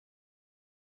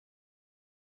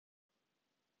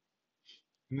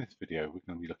In this video, we're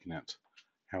going to be looking at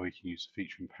how we can use the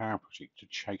feature in Powerproject to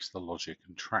chase the logic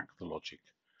and track the logic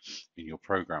in your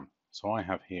program. So I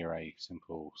have here a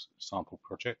simple sample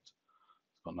project.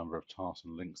 It's got a number of tasks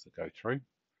and links that go through.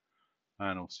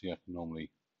 And obviously I can normally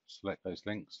select those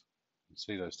links and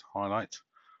see those to highlight.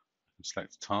 I can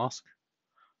select a task.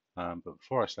 But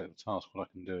before I select the task, what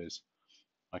I can do is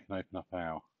I can open up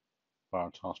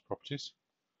our task properties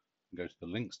and go to the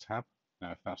links tab.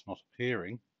 Now if that's not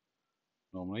appearing,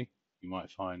 normally you might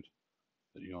find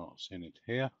that you're not seeing it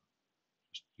here.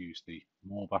 Just use the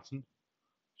more button,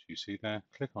 as you see there,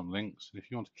 click on links, and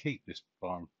if you want to keep this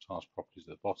bar task properties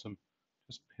at the bottom,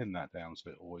 just pin that down so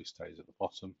it always stays at the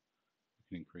bottom. You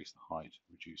can increase the height,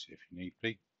 reduce it if you need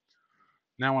be.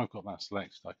 Now I've got that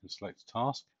selected, I can select a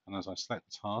task, and as I select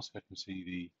the task, I can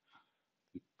see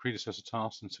the predecessor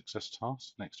task and successor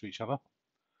tasks next to each other.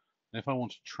 And if I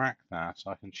want to track that,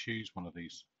 I can choose one of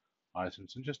these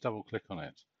items and just double click on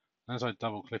it. And as I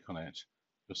double click on it,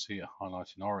 you'll see it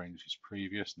highlighted in orange as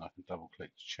previous, and I can double click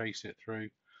to chase it through.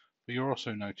 But you'll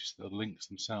also notice that the links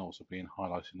themselves are being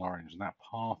highlighted in orange, and that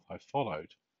path I followed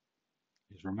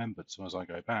is remembered. So as I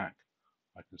go back,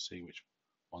 I can see which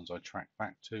ones I track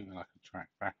back to, and I can track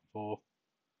back and forth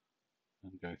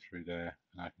and go through there,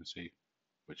 and I can see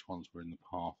which ones were in the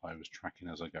path I was tracking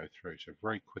as I go through. So a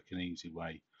very quick and easy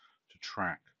way to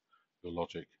track your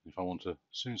logic. If I want to, as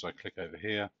soon as I click over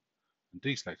here and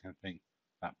deselect anything,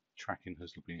 that tracking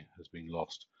has been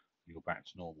lost, and you're back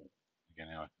to normal. Again,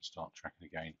 now I can start tracking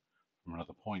again from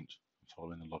another point and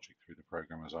following the logic through the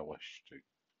program as I wish to.